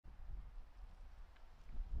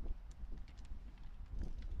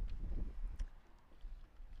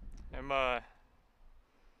I'm am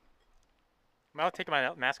I taking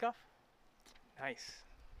my mask off? Nice.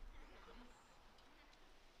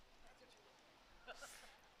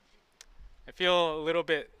 I feel a little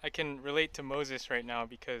bit, I can relate to Moses right now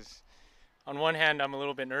because on one hand I'm a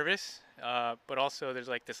little bit nervous, but also there's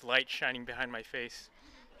like this light shining behind my face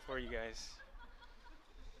for you guys.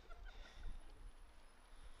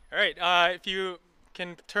 All right, if you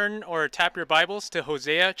can turn or tap your Bibles to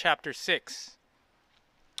Hosea chapter 6.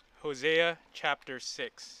 Hosea chapter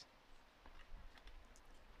 6.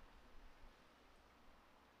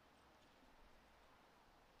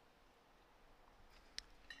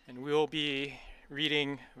 And we will be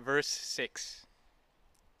reading verse 6.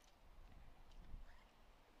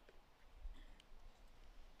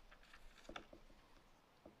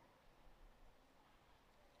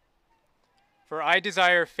 For I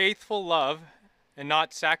desire faithful love and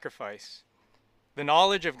not sacrifice, the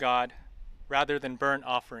knowledge of God rather than burnt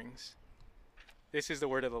offerings. This is the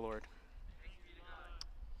word of the Lord.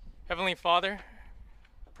 Heavenly Father,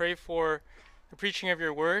 pray for the preaching of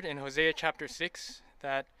your word in Hosea chapter 6,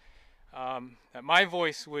 that my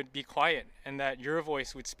voice would be quiet and that your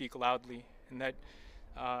voice would speak loudly, and that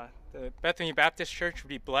the Bethany Baptist Church would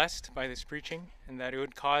be blessed by this preaching, and that it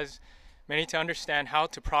would cause many to understand how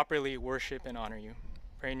to properly worship and honor you.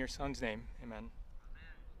 Pray in your Son's name. Amen.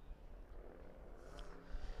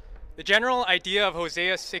 The general idea of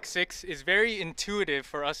Hosea 6:6 is very intuitive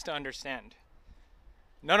for us to understand.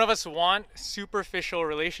 None of us want superficial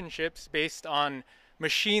relationships based on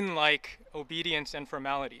machine-like obedience and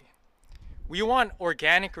formality. We want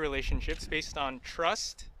organic relationships based on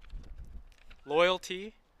trust,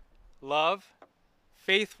 loyalty, love,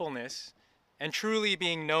 faithfulness, and truly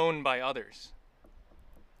being known by others.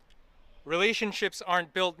 Relationships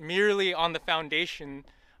aren't built merely on the foundation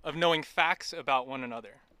of knowing facts about one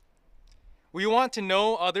another. We want to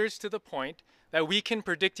know others to the point that we can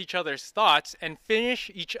predict each other's thoughts and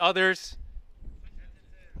finish each other's.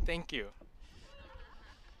 Thank you.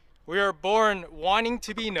 We are born wanting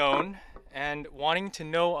to be known and wanting to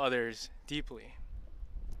know others deeply.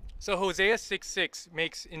 So Hosea 6:6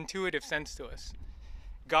 makes intuitive sense to us.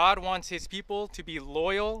 God wants his people to be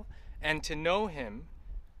loyal and to know him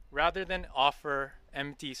rather than offer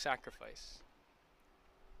empty sacrifice.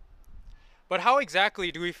 But how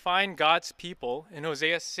exactly do we find God's people in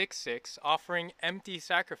Hosea 6:6 offering empty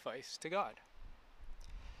sacrifice to God?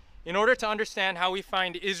 In order to understand how we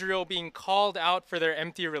find Israel being called out for their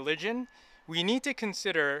empty religion, we need to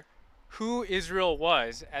consider who Israel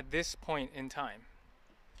was at this point in time.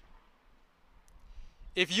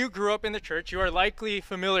 If you grew up in the church, you are likely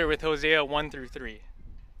familiar with Hosea 1 through 3.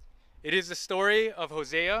 It is the story of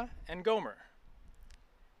Hosea and Gomer.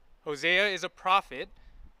 Hosea is a prophet,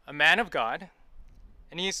 a man of God,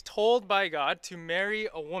 and he is told by God to marry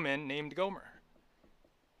a woman named Gomer.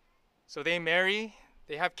 So they marry,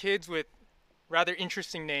 they have kids with rather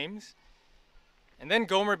interesting names, and then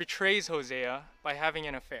Gomer betrays Hosea by having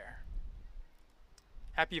an affair.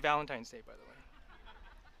 Happy Valentine's Day, by the way.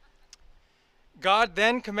 God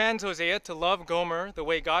then commands Hosea to love Gomer the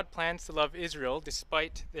way God plans to love Israel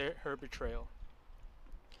despite her betrayal.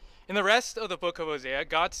 In the rest of the book of Hosea,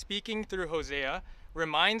 God speaking through Hosea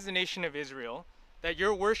reminds the nation of Israel that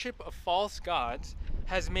your worship of false gods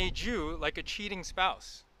has made you like a cheating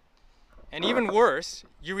spouse. And even worse,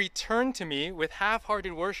 you return to me with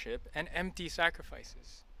half-hearted worship and empty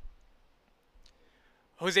sacrifices.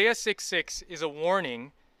 Hosea 6:6 is a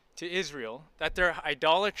warning to Israel that their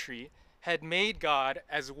idolatry had made God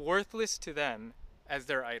as worthless to them as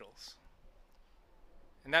their idols.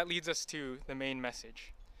 And that leads us to the main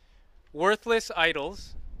message. Worthless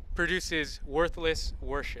idols produces worthless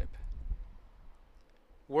worship.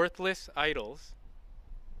 Worthless idols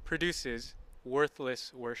produces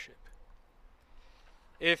worthless worship.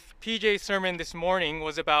 If PJ's sermon this morning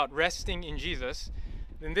was about resting in Jesus,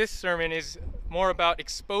 then this sermon is more about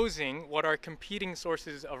exposing what our competing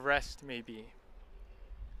sources of rest may be.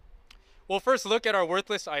 We'll first look at our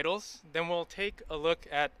worthless idols, then we'll take a look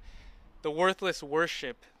at the worthless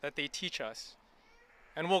worship that they teach us.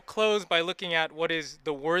 And we'll close by looking at what is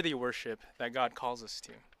the worthy worship that God calls us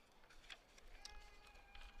to.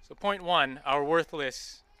 So point 1, our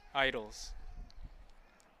worthless idols.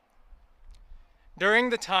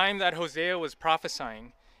 During the time that Hosea was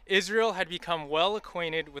prophesying, Israel had become well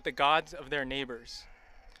acquainted with the gods of their neighbors.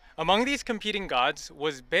 Among these competing gods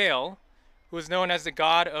was Baal, who was known as the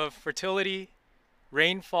god of fertility,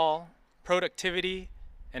 rainfall, productivity,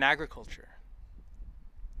 and agriculture.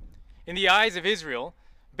 In the eyes of Israel,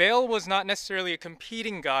 Baal was not necessarily a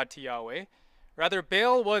competing god to Yahweh. Rather,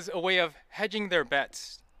 Baal was a way of hedging their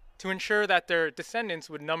bets to ensure that their descendants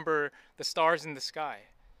would number the stars in the sky,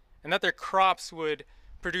 and that their crops would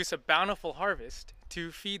produce a bountiful harvest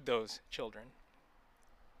to feed those children.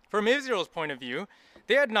 From Israel's point of view,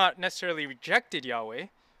 they had not necessarily rejected Yahweh,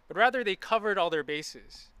 but rather they covered all their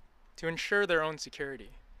bases to ensure their own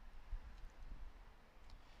security.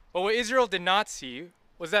 But what Israel did not see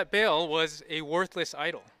was that Baal was a worthless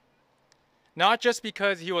idol, not just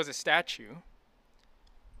because he was a statue,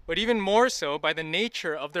 but even more so by the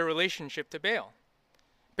nature of their relationship to Baal.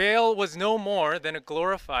 Baal was no more than a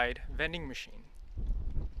glorified vending machine.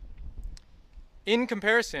 In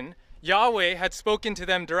comparison, Yahweh had spoken to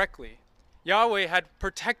them directly. Yahweh had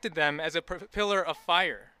protected them as a pillar of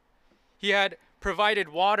fire. He had provided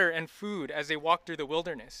water and food as they walked through the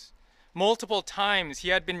wilderness. Multiple times he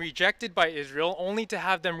had been rejected by Israel only to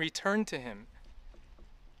have them return to him.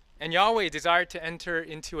 And Yahweh desired to enter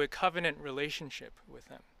into a covenant relationship with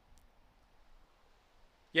them.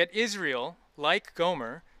 Yet Israel, like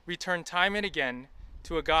Gomer, returned time and again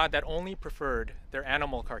to a God that only preferred their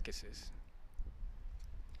animal carcasses.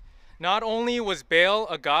 Not only was Baal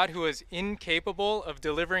a god who was incapable of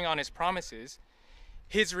delivering on his promises,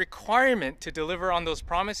 his requirement to deliver on those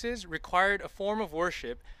promises required a form of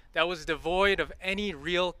worship that was devoid of any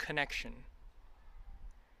real connection.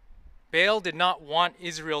 Baal did not want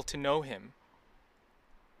Israel to know him.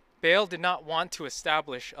 Baal did not want to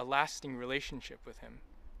establish a lasting relationship with him.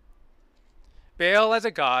 Baal as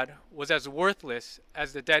a god was as worthless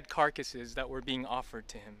as the dead carcasses that were being offered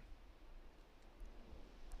to him.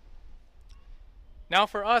 Now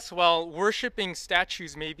for us, while worshiping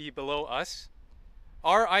statues may be below us,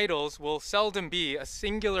 our idols will seldom be a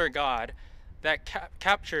singular god that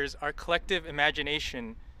captures our collective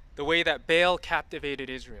imagination the way that Baal captivated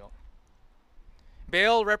Israel.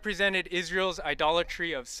 Baal represented Israel's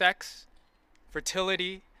idolatry of sex,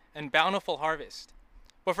 fertility, and bountiful harvest.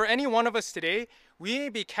 But for any one of us today, we may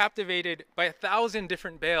be captivated by 1,000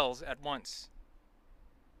 different Baals at once.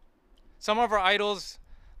 Some of our idols,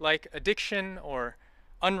 like addiction or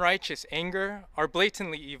unrighteous anger, are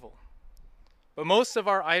blatantly evil. But most of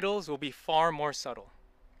our idols will be far more subtle.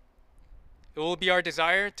 It will be our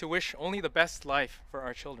desire to wish only the best life for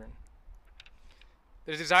our children.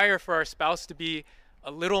 The desire for our spouse to be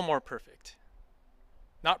a little more perfect.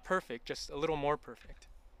 Not perfect, just a little more perfect.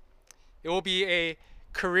 It will be a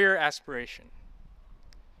career aspiration.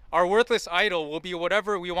 Our worthless idol will be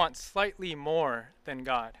whatever we want slightly more than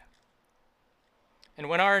God. And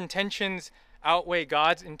when our intentions outweigh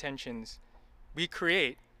God's intentions, we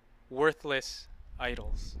create worthless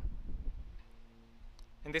idols.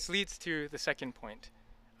 And this leads to the second point,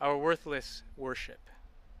 our worthless worship.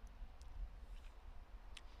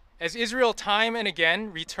 As Israel time and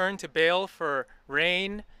again returned to Baal for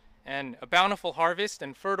rain and a bountiful harvest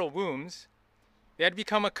and fertile wombs, they had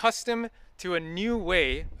become accustomed to a new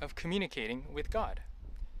way of communicating with God.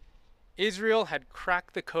 Israel had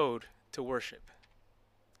cracked the code to worship: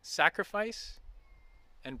 sacrifice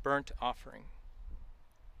and burnt offering.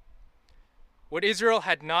 What Israel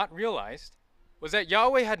had not realized was that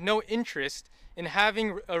Yahweh had no interest in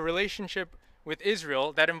having a relationship with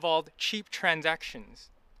Israel that involved cheap transactions.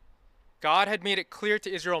 God had made it clear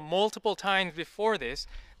to Israel multiple times before this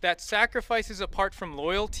that sacrifices apart from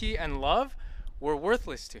loyalty and love were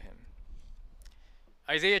worthless to him.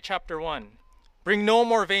 Isaiah chapter 1, "Bring no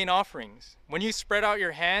more vain offerings. When you spread out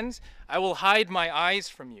your hands, I will hide my eyes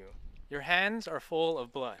from you. Your hands are full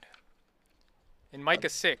of blood." In Micah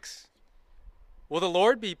 6, "Will the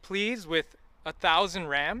Lord be pleased with 1,000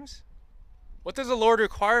 rams? What does the Lord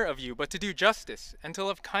require of you but to do justice and to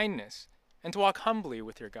love kindness and to walk humbly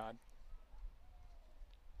with your God?"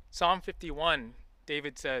 Psalm 51,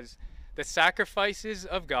 David says, "The sacrifices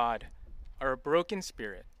of God are a broken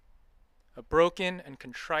spirit, a broken and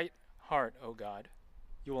contrite heart, O God,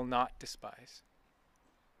 you will not despise."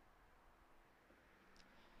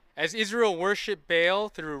 As Israel worshiped Baal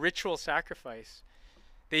through ritual sacrifice,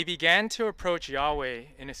 they began to approach Yahweh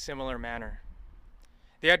in a similar manner.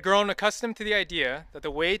 They had grown accustomed to the idea that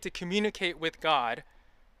the way to communicate with God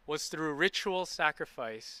was through ritual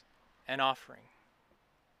sacrifice and offering.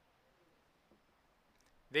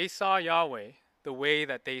 They saw Yahweh the way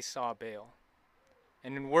that they saw Baal.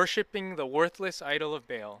 And in worshiping the worthless idol of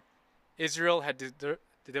Baal, Israel had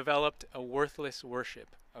developed a worthless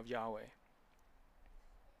worship of Yahweh.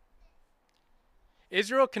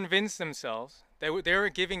 Israel convinced themselves that they were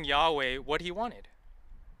giving Yahweh what he wanted.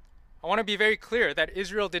 I want to be very clear that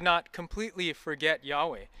Israel did not completely forget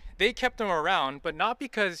Yahweh. They kept him around, but not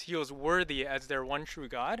because he was worthy as their one true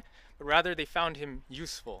God, but rather they found him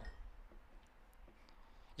useful.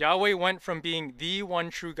 Yahweh went from being the one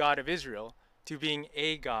true God of Israel to being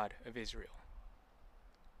a God of Israel.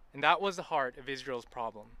 And that was the heart of Israel's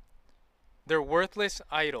problem. Their worthless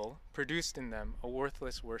idol produced in them a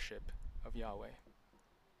worthless worship of Yahweh.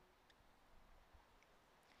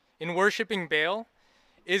 In worshiping Baal,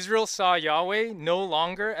 Israel saw Yahweh no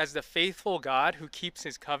longer as the faithful God who keeps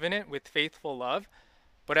his covenant with faithful love,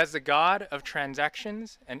 but as the God of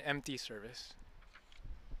transactions and empty service.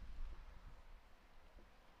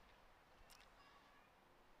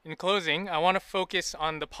 In closing, I want to focus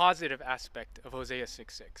on the positive aspect of Hosea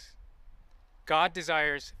 6:6. God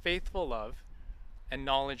desires faithful love and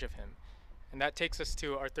knowledge of him. And that takes us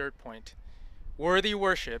to our third point. Worthy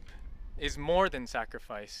worship is more than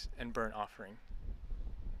sacrifice and burnt offering.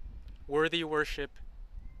 Worthy worship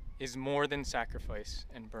is more than sacrifice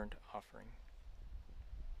and burnt offering.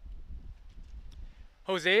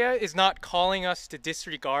 Hosea is not calling us to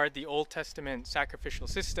disregard the Old Testament sacrificial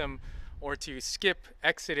system or to skip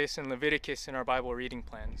Exodus and Leviticus in our Bible reading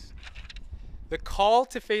plans. The call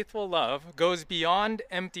to faithful love goes beyond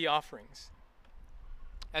empty offerings.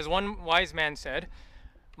 As one wise man said,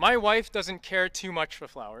 "My wife doesn't care too much for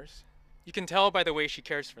flowers. You can tell by the way she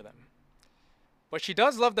cares for them. But she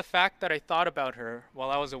does love the fact that I thought about her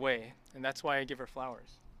while I was away, and that's why I give her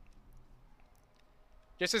flowers."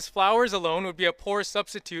 Just as flowers alone would be a poor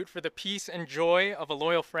substitute for the peace and joy of a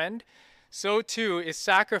loyal friend, so too is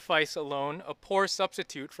sacrifice alone a poor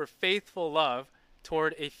substitute for faithful love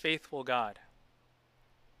toward a faithful God.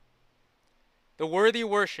 The worthy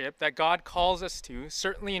worship that God calls us to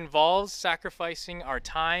certainly involves sacrificing our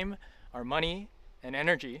time, our money, and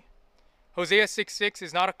energy. Hosea 6:6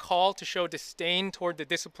 is not a call to show disdain toward the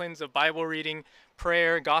disciplines of Bible reading,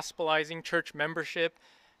 prayer, gospelizing, church membership,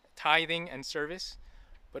 tithing, and service,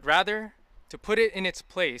 but rather to put it in its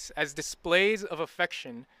place as displays of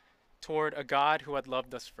affection toward a God who had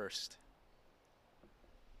loved us first.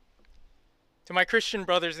 To my Christian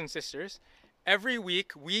brothers and sisters, every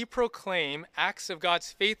week we proclaim acts of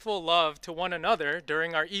God's faithful love to one another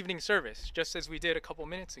during our evening service, just as we did a couple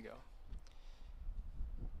minutes ago.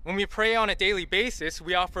 When we pray on a daily basis,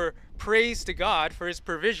 we offer praise to God for his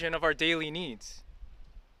provision of our daily needs.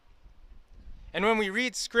 And when we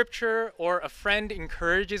read scripture or a friend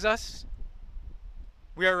encourages us,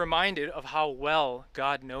 we are reminded of how well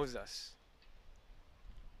God knows us.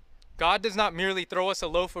 God does not merely throw us a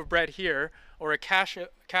loaf of bread here or a cash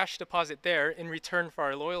deposit there in return for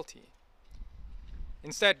our loyalty.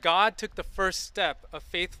 Instead, God took the first step of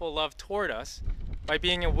faithful love toward us by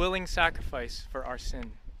being a willing sacrifice for our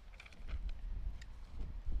sin.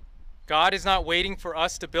 God is not waiting for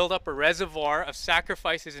us to build up a reservoir of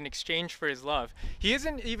sacrifices in exchange for his love. He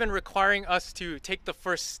isn't even requiring us to take the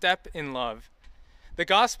first step in love. The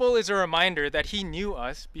gospel is a reminder that he knew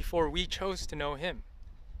us before we chose to know him,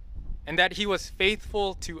 and that he was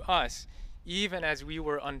faithful to us even as we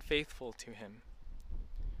were unfaithful to him.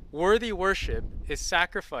 Worthy worship is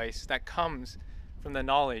sacrifice that comes from the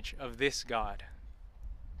knowledge of this God.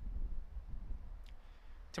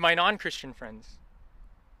 To my non-Christian friends,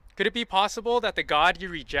 could it be possible that the God you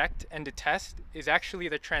reject and detest is actually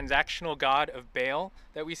the transactional God of Baal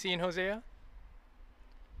that we see in Hosea?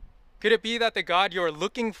 Could it be that the God you're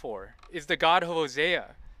looking for is the God of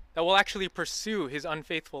Hosea that will actually pursue his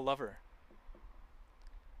unfaithful lover?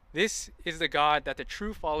 This is the God that the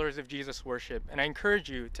true followers of Jesus worship, and I encourage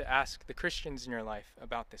you to ask the Christians in your life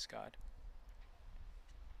about this God.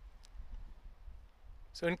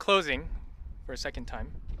 So in closing, for a second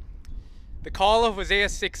time, the call of Hosea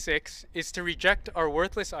 6:6 is to reject our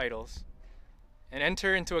worthless idols and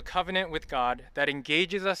enter into a covenant with God that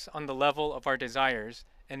engages us on the level of our desires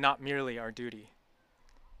and not merely our duty,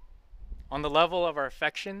 on the level of our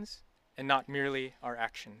affections and not merely our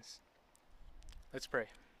actions. Let's pray.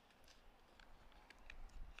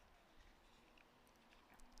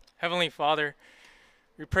 Heavenly Father,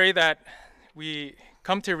 we pray that we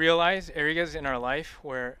come to realize areas in our life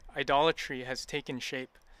where idolatry has taken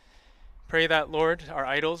shape. Pray that, Lord, our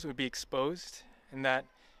idols would be exposed, and that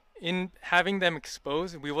in having them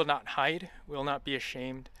exposed, we will not hide, we will not be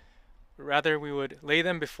ashamed, but rather we would lay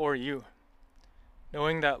them before you,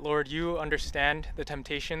 knowing that, Lord, you understand the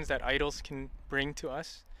temptations that idols can bring to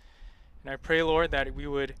us. And I pray, Lord, that we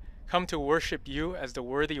would come to worship you as the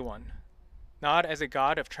worthy one, not as a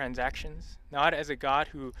God of transactions, not as a God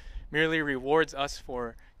who merely rewards us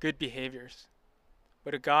for good behaviors,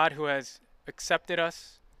 but a God who has accepted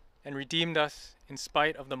us and redeemed us in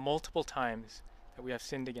spite of the multiple times that we have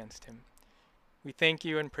sinned against him. We thank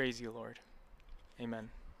you and praise you, Lord.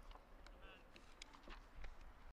 Amen.